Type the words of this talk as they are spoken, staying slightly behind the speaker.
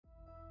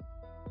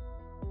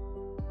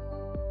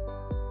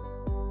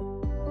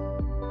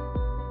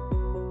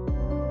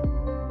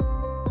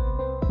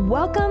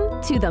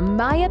Welcome to the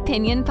My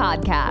Opinion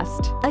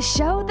Podcast, a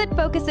show that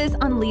focuses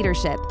on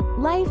leadership,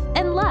 life,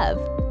 and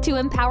love to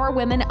empower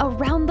women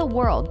around the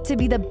world to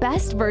be the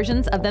best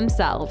versions of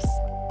themselves.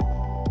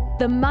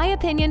 The My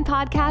Opinion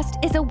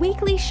Podcast is a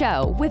weekly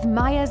show with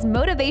Maya's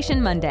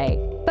Motivation Monday,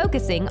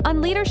 focusing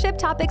on leadership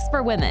topics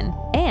for women,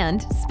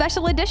 and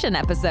special edition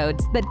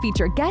episodes that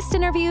feature guest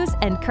interviews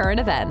and current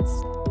events.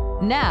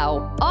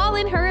 Now, all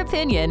in her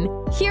opinion,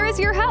 here is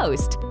your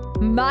host,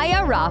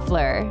 Maya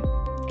Roffler.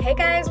 Hey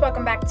guys,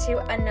 welcome back to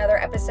another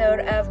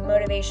episode of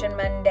Motivation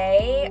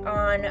Monday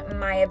on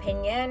My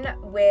Opinion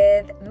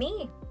with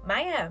me,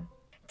 Maya.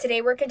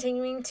 Today we're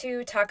continuing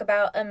to talk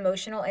about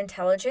emotional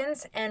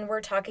intelligence, and we're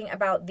talking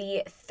about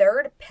the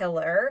third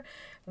pillar,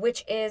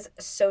 which is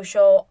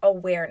social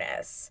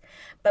awareness.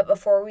 But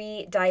before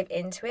we dive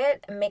into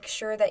it, make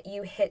sure that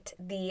you hit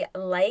the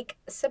like,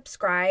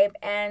 subscribe,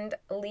 and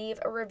leave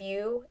a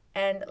review,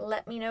 and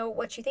let me know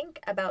what you think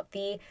about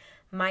the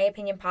My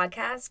Opinion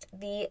Podcast,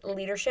 the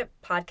leadership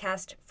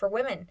podcast for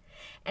women.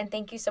 And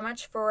thank you so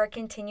much for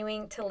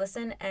continuing to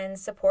listen and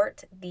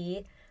support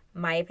the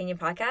My Opinion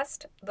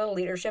Podcast, the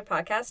leadership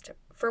podcast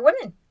for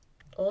women.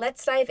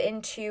 Let's dive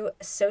into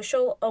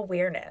social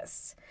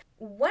awareness.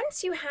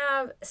 Once you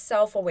have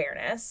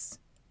self-awareness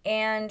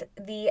and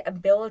the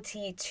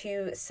ability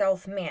to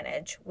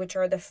self-manage, which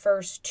are the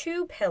first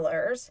two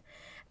pillars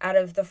out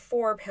of the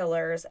four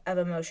pillars of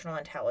emotional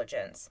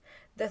intelligence,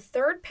 the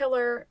third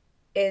pillar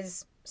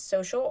is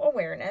social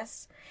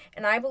awareness,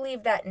 and I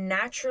believe that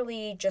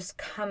naturally just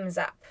comes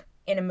up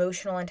in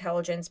emotional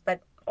intelligence,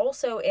 but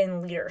also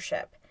in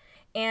leadership.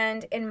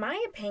 And in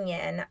my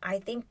opinion, I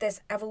think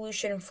this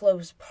evolution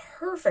flows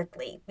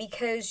perfectly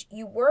because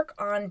you work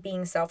on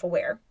being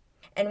self-aware.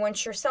 And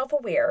once you're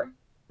self-aware,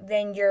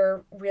 then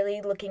you're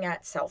really looking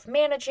at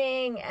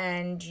self-managing,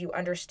 and you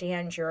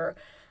understand your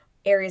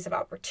areas of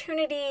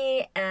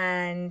opportunity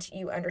and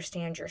you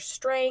understand your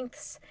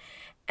strengths.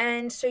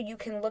 And so you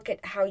can look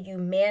at how you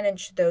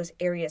manage those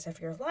areas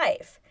of your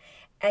life.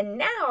 And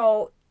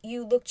now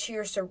you look to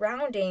your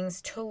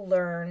surroundings to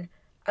learn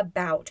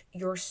about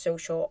your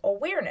social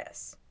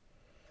awareness.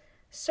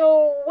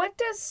 So what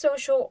does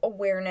social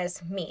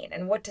awareness mean?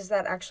 And what does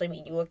that actually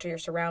mean? You look to your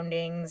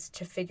surroundings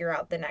to figure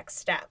out the next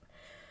step.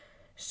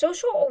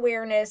 Social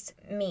awareness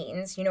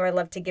means, I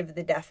love to give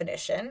the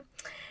definition.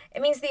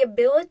 It means the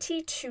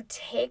ability to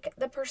take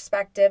the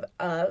perspective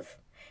of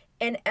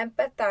and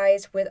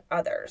empathize with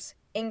others,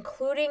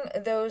 including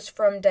those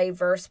from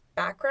diverse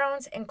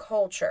backgrounds and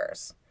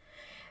cultures.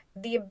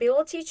 The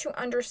ability to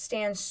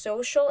understand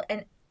social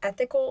and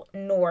ethical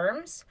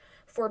norms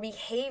for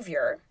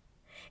behavior,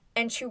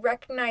 and to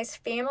recognize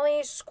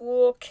family,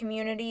 school,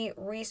 community,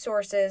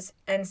 resources,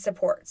 and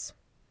supports.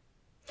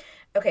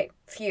 Okay,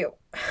 phew.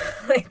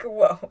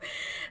 Whoa.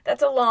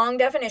 That's a long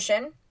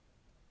definition.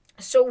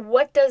 So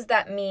what does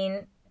that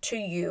mean to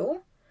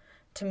you?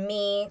 To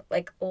me,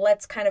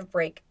 let's kind of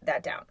break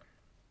that down.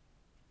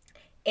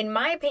 In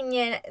my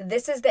opinion,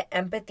 this is the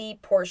empathy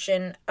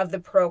portion of the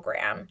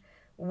program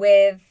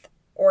with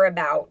or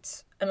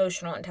about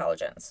emotional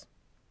intelligence.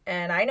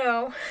 And I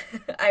know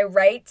I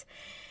write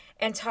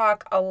and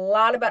talk a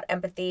lot about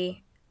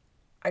empathy.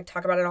 I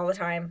talk about it all the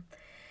time.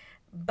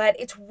 But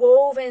it's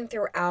woven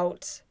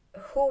throughout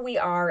who we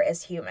are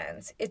as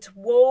humans. It's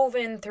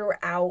woven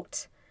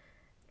throughout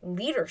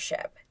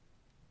leadership.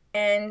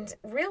 And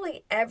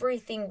really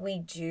everything we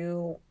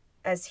do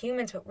as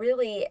humans, but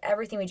really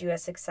everything we do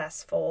as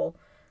successful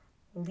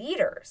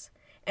leaders.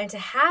 And to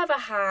have a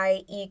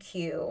high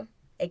EQ,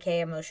 aka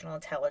emotional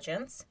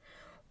intelligence,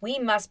 we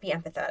must be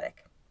empathetic.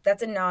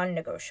 That's a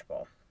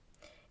non-negotiable.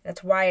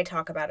 That's why I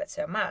talk about it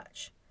so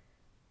much.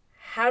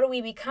 How do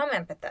we become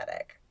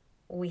empathetic?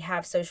 We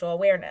have social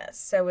awareness.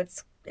 So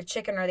it's a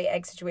chicken or the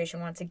egg situation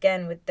once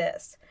again with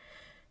this.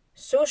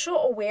 Social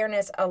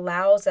awareness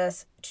allows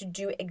us to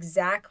do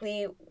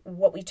exactly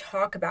what we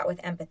talk about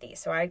with empathy.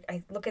 So I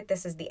look at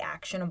this as the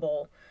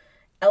actionable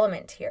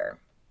element here.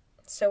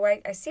 So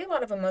I see a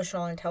lot of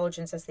emotional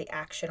intelligence as the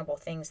actionable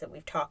things that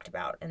we've talked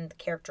about and the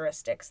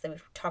characteristics that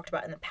we've talked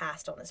about in the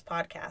past on this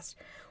podcast,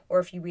 or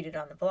if you read it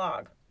on the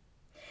blog.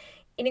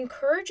 It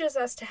encourages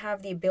us to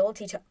have the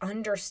ability to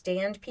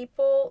understand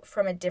people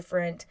from a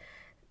different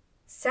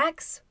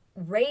sex,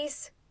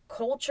 race,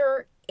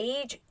 culture,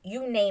 age,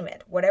 you name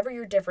it, whatever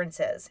your difference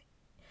is.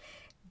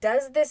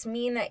 Does this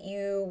mean that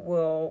you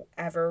will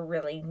ever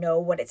really know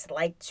what it's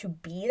like to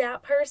be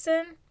that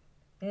person?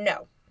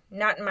 No,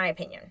 not in my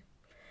opinion.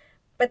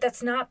 But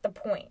that's not the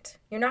point.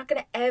 You're not going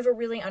to ever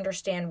really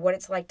understand what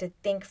it's like to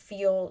think,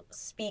 feel,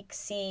 speak,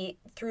 see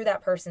through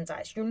that person's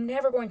eyes. You're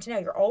never going to know.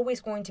 You're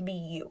always going to be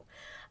you.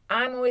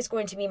 I'm always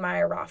going to be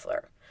Maya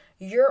Roffler.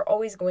 You're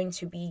always going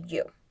to be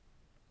you.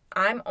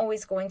 I'm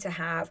always going to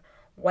have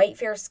white,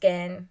 fair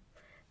skin,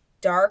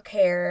 dark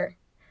hair,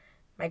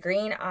 my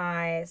green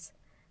eyes,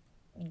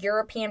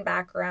 European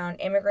background,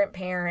 immigrant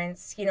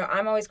parents.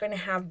 I'm always going to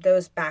have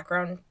those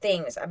background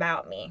things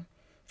about me.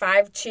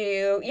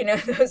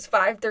 5'2", those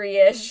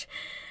 5'3"-ish.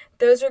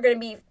 Those are going to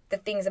be the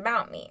things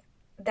about me.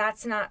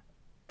 That's not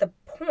the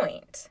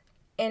point.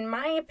 in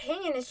my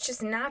opinion, it's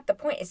just not the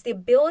point. It's the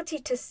ability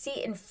to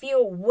see and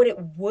feel what it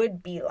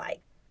would be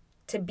like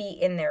to be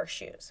in their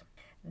shoes.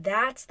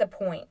 That's the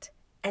point,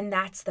 and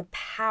that's the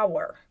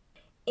power.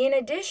 In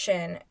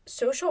addition,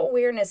 social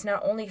awareness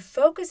not only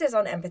focuses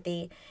on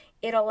empathy,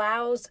 it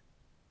allows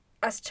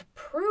us to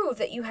prove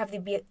that you have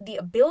the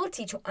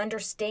ability to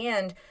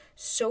understand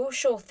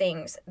social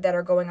things that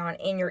are going on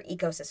in your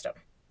ecosystem,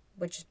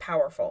 which is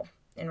powerful,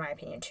 in my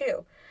opinion,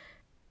 too.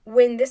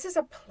 When this is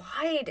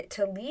applied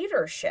to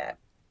leadership,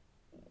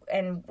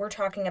 and we're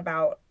talking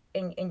about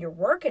in your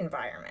work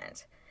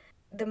environment,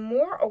 the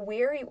more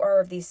aware you are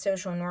of these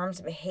social norms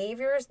and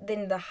behaviors,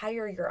 then the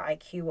higher your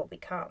IQ will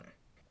become.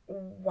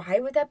 Why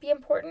would that be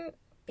important?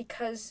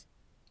 Because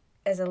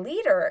as a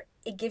leader,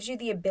 it gives you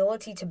the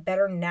ability to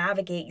better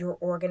navigate your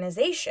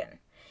organization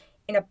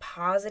in a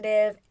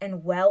positive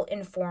and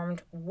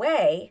well-informed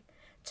way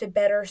to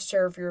better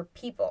serve your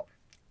people.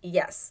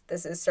 Yes,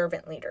 this is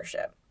servant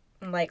leadership,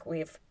 like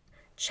we've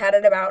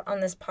chatted about on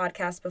this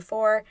podcast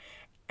before.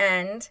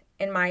 And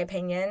in my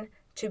opinion,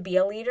 to be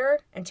a leader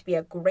and to be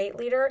a great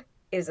leader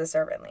is a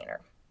servant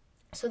leader.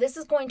 So this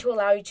is going to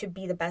allow you to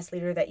be the best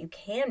leader that you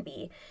can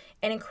be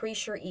and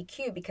increase your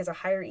EQ, because a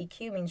higher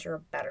EQ means you're a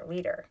better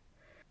leader.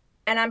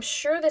 And I'm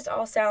sure this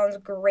all sounds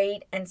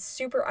great and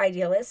super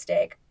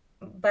idealistic,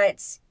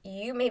 but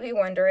you may be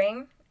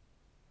wondering,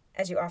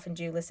 as you often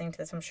do listening to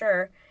this, I'm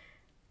sure,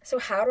 so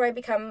how do I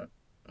become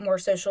more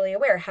socially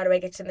aware? How do I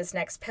get to this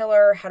next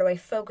pillar? How do I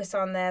focus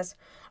on this?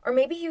 Or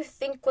maybe you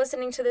think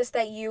listening to this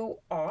that you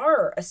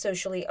are a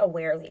socially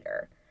aware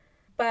leader,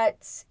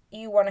 but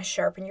you want to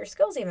sharpen your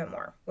skills even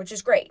more, which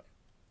is great.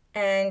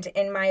 And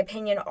in my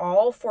opinion,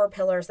 all 4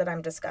 pillars that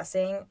I'm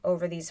discussing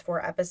over these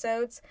 4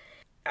 episodes,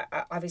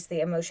 obviously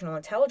emotional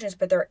intelligence,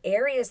 but they're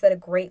areas that a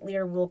great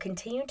leader will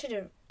continue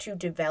to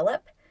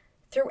develop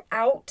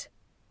throughout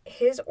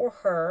his or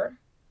her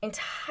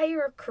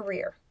entire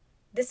career.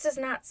 This does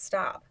not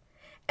stop.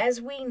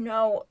 As we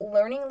know,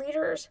 learning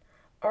leaders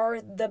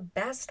are the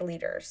best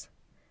leaders.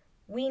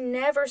 We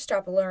never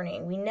stop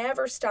learning. We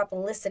never stop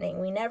listening.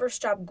 We never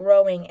stop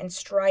growing and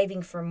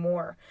striving for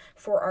more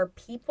for our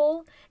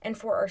people and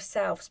for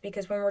ourselves.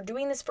 Because when we're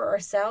doing this for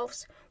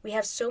ourselves, we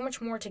have so much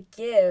more to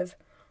give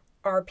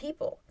our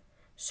people.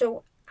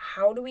 So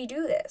how do we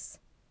do this?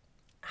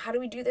 How do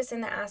we do this in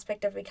the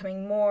aspect of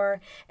becoming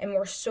more and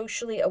more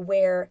socially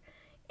aware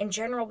in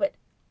general, but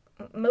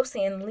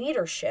mostly in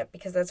leadership,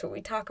 because that's what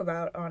we talk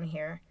about on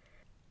here.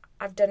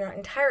 I've done an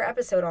entire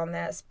episode on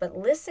this, but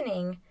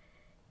listening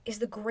is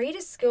the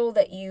greatest skill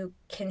that you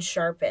can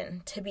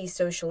sharpen to be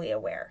socially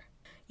aware.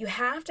 You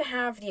have to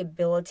have the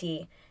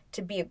ability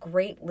to be a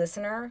great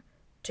listener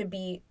to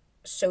be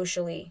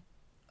socially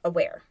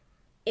aware.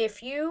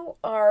 If you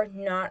are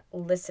not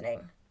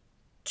listening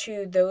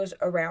to those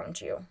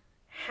around you,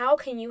 how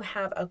can you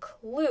have a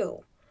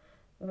clue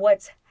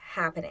what's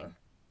happening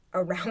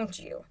around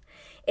you?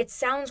 It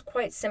sounds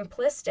quite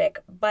simplistic,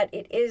 but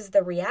it is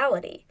the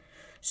reality.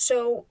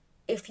 So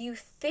if you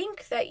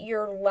think that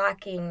you're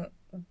lacking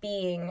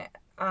being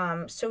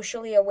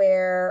socially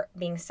aware,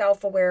 being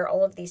self-aware,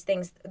 all of these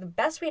things, the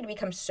best way to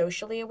become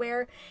socially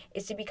aware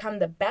is to become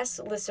the best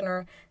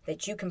listener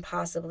that you can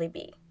possibly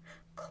be.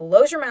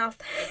 Close your mouth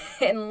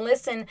and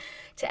listen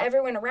to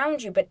everyone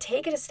around you, but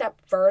take it a step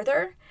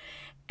further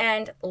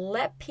and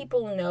let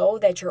people know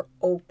that you're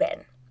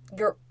open.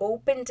 You're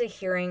open to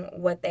hearing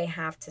what they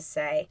have to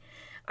say.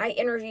 I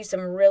interview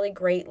some really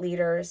great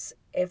leaders.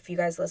 If you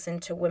guys listen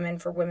to Women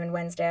for Women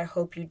Wednesday, I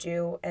hope you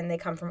do. And they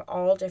come from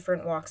all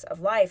different walks of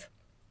life.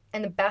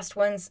 And the best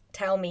ones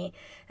tell me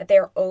that they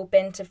are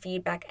open to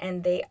feedback,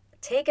 and they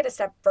take it a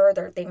step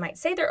further. They might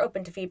say they're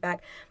open to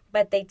feedback,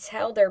 but they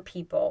tell their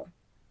people,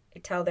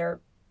 the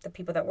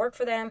people that work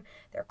for them,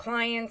 their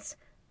clients,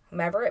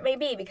 whomever it may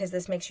be, because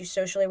this makes you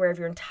socially aware of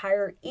your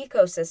entire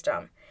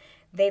ecosystem.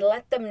 They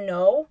let them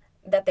know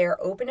that they are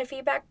open to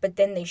feedback, but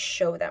then they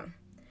show them.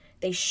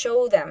 They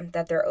show them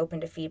that they're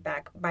open to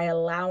feedback by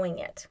allowing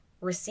it,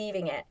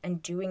 receiving it,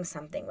 and doing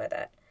something with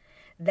it.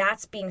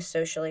 That's being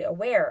socially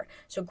aware.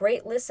 So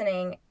great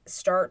listening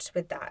starts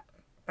with that,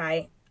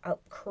 by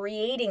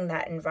creating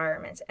that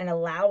environment and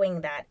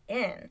allowing that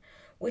in,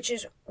 which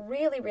is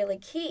really, really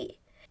key.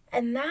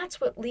 And that's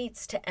what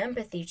leads to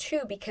empathy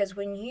too, because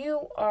when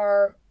you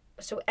are,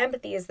 so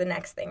empathy is the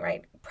next thing,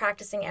 right?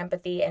 Practicing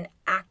empathy and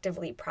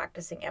actively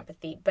practicing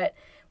empathy. But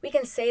we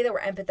can say that we're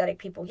empathetic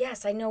people.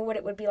 Yes, I know what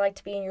it would be like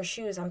to be in your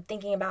shoes. I'm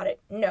thinking about it.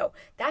 No,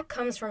 that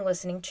comes from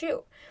listening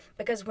too.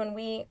 Because when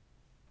we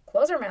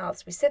close our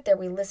mouths, we sit there,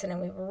 we listen,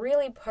 and we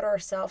really put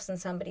ourselves in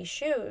somebody's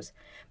shoes.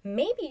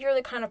 Maybe you're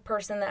the kind of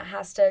person that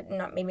has to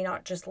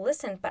not just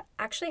listen, but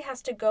actually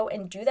has to go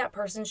and do that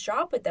person's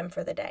job with them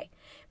for the day.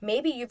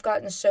 Maybe you've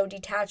gotten so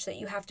detached that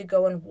you have to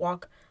go and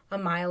walk a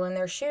mile in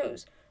their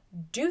shoes.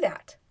 Do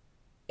that.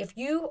 If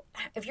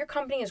your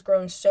company has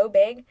grown so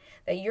big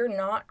that you're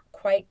not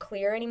quite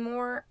clear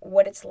anymore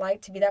what it's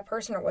like to be that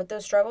person or what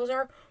those struggles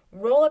are,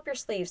 roll up your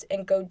sleeves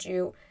and go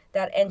do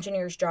that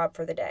engineer's job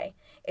for the day.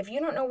 If you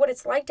don't know what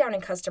it's like down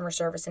in customer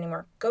service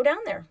anymore, go down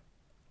there.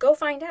 Go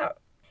find out.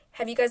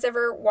 Have you guys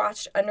ever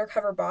watched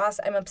Undercover Boss?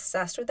 I'm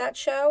obsessed with that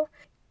show.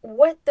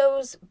 What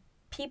those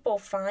people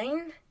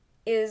find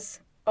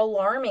is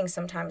alarming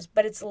sometimes,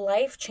 but it's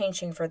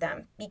life-changing for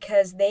them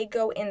because they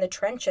go in the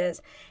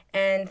trenches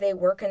and they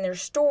work in their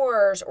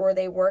stores, or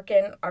they work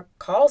in a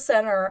call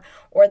center,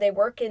 or they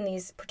work in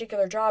these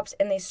particular jobs,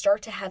 and they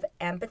start to have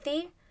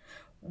empathy.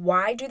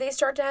 Why do they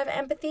start to have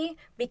empathy?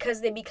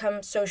 Because they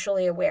become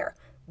socially aware.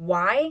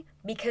 Why?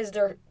 Because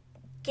they're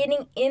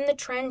getting in the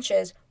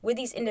trenches with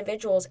these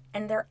individuals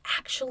and they're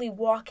actually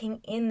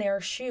walking in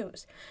their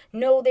shoes.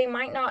 No, they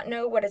might not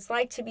know what it's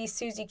like to be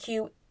Susie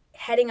Q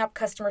heading up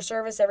customer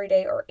service every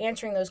day or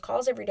answering those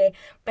calls every day,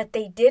 but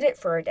they did it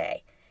for a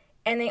day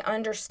and they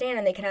understand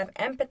and they can have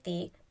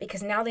empathy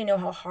because now they know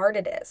how hard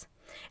it is.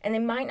 And they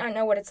might not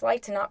know what it's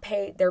like to not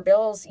pay their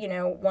bills,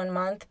 1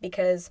 month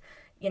because,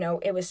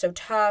 it was so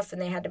tough and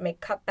they had to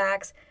make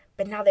cutbacks,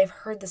 but now they've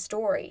heard the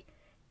story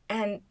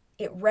and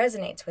it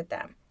resonates with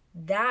them.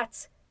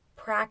 That's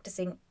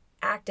practicing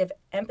active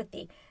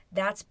empathy.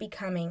 That's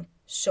becoming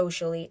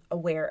socially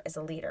aware as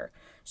a leader.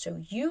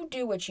 So you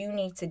do what you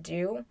need to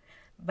do,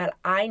 but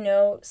I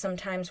know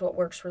sometimes what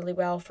works really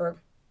well for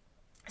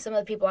some of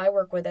the people I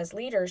work with as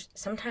leaders,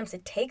 sometimes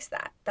it takes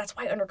that. That's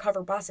why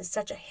Undercover Boss is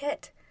such a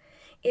hit.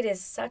 It is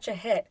such a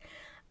hit.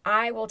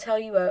 I will tell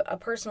you a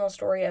personal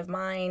story of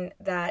mine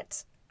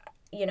that,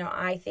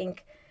 I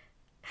think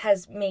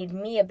has made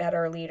me a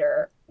better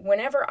leader.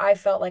 Whenever I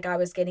felt like I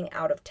was getting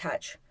out of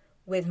touch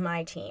with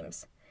my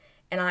teams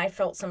and I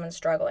felt someone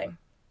struggling,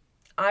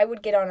 I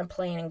would get on a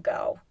plane and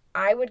go.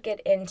 I would get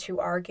into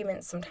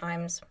arguments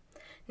sometimes.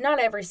 Not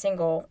every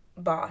single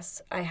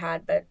boss I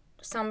had, but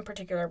some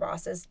particular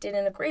bosses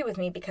didn't agree with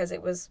me because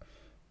it was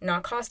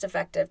not cost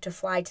effective to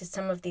fly to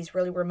some of these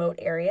really remote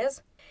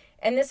areas.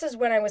 And this is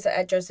when I was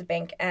at Joseph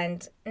Bank,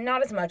 and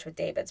not as much with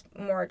David's,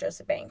 more at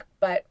Joseph Bank,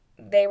 but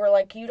they were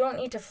like, you don't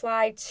need to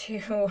fly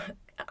to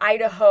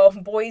Idaho,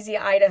 Boise,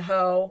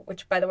 Idaho,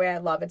 which by the way, I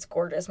love. It's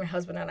gorgeous. My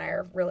husband and I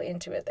are really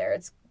into it there.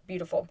 It's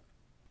beautiful.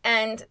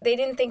 And they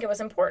didn't think it was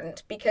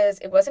important because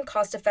it wasn't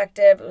cost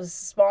effective. It was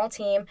a small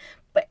team.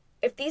 But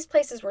if these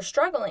places were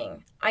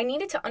struggling, I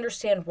needed to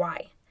understand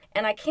why.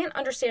 And I can't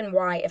understand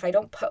why if I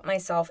don't put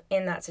myself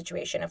in that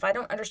situation, if I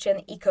don't understand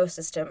the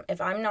ecosystem, if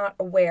I'm not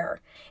aware.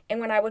 And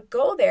when I would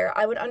go there,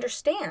 I would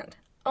understand,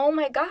 oh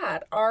my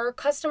God, our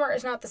customer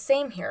is not the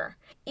same here.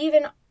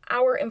 Even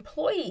our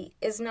employee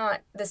is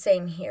not the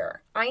same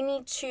here. I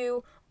need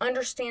to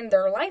understand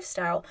their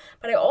lifestyle,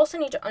 but I also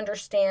need to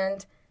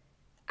understand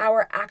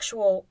our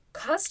actual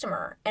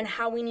customer and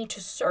how we need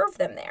to serve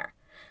them there.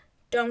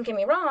 Don't get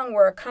me wrong,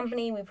 we're a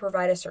company, we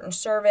provide a certain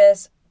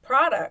service,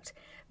 product,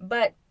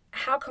 but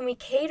how can we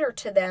cater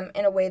to them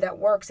in a way that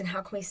works, and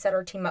how can we set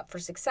our team up for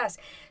success?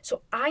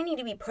 So I need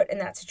to be put in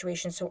that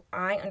situation so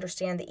I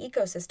understand the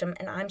ecosystem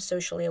and I'm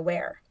socially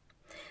aware.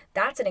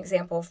 That's an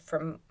example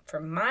from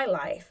my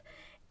life,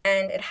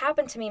 and it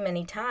happened to me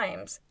many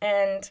times,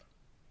 and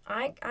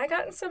I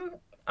got in some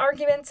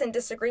arguments and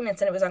disagreements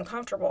and it was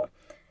uncomfortable,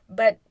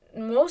 but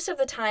most of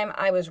the time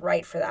I was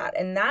right for that,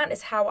 and that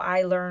is how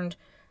I learned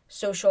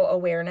social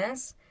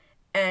awareness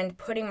and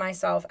putting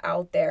myself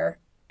out there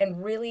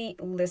and really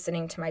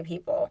listening to my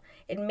people.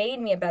 It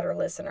made me a better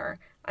listener.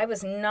 I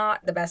was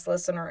not the best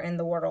listener in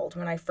the world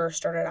when I first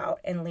started out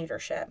in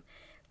leadership.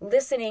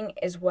 Listening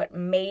is what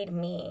made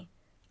me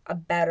a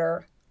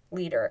better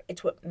leader.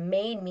 It's what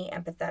made me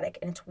empathetic,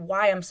 and it's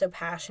why I'm so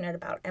passionate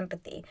about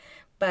empathy.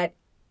 But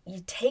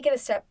you take it a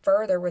step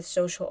further with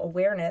social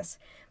awareness,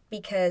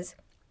 because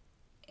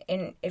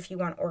if you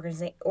want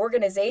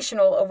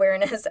organizational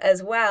awareness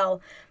as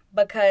well,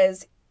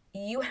 because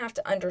you have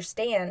to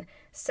understand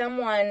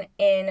someone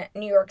in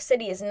New York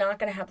City is not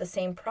going to have the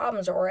same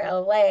problems, or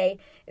LA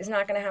is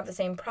not going to have the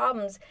same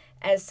problems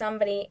as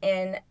somebody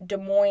in Des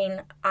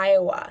Moines,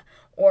 Iowa,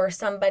 or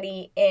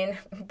somebody in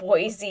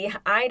Boise,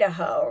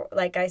 Idaho,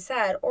 like I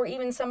said, or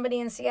even somebody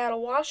in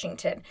Seattle,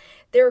 Washington.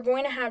 They're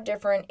going to have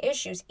different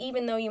issues,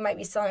 even though you might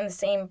be selling the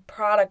same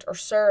product or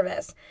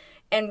service.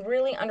 And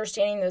really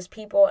understanding those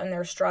people and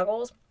their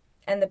struggles,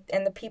 and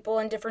the people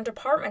in different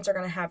departments are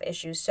going to have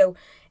issues. So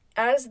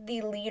as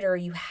the leader,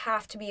 you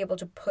have to be able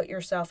to put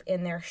yourself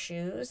in their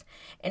shoes.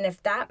 And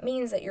if that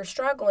means that you're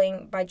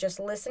struggling by just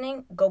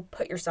listening, go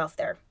put yourself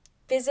there.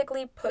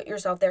 Physically put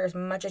yourself there as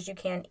much as you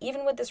can.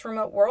 Even with this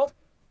remote world,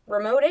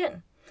 remote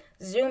in,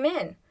 zoom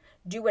in,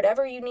 do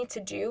whatever you need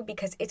to do,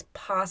 because it's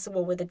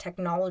possible with the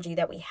technology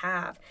that we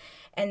have.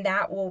 And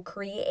that will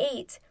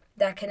create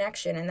that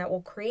connection, and that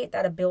will create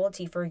that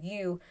ability for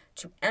you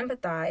to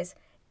empathize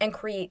and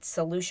create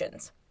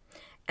solutions.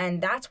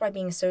 And that's why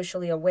being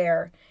socially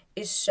aware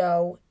is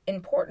so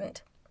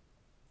important.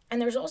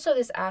 And there's also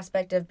this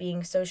aspect of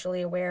being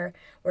socially aware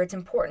where it's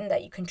important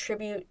that you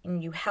contribute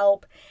and you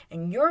help.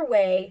 And your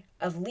way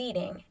of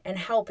leading and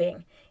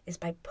helping is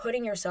by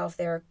putting yourself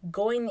there,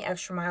 going the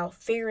extra mile,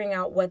 figuring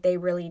out what they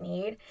really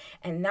need.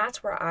 And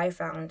that's where I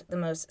found the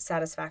most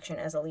satisfaction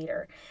as a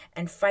leader,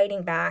 and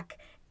fighting back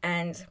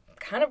and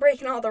kind of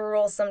breaking all the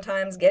rules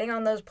sometimes, getting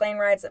on those plane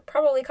rides that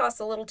probably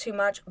cost a little too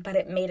much, but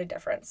it made a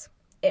difference.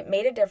 it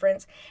made a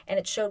difference, and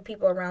it showed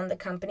people around the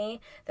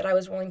company that I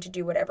was willing to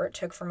do whatever it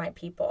took for my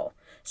people.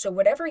 So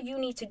whatever you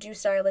need to do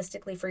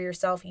stylistically for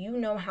yourself, you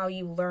know how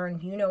you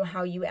learn, you know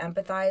how you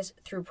empathize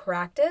through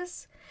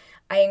practice.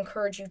 I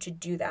encourage you to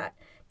do that,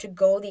 to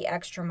go the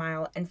extra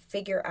mile and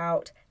figure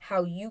out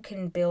how you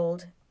can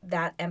build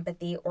that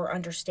empathy or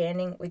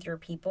understanding with your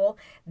people.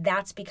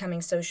 That's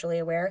becoming socially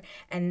aware,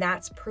 and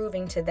that's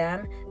proving to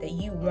them that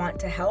you want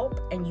to help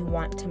and you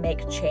want to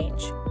make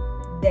change.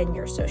 Then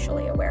you're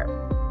socially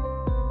aware.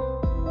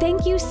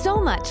 Thank you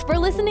so much for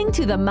listening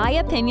to the My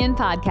Opinion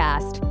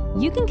Podcast.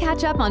 You can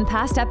catch up on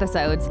past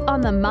episodes on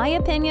the My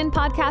Opinion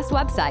Podcast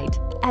website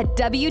at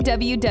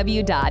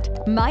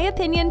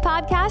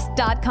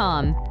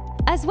www.myopinionpodcast.com,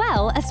 as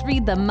well as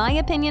read the My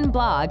Opinion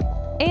blog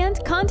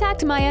and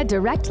contact Maya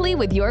directly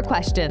with your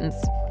questions.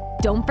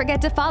 Don't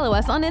forget to follow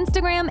us on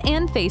Instagram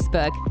and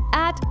Facebook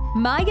at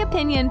My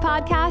Opinion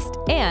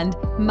Podcast and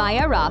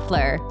Maya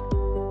Roffler.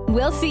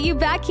 We'll see you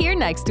back here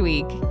next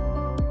week.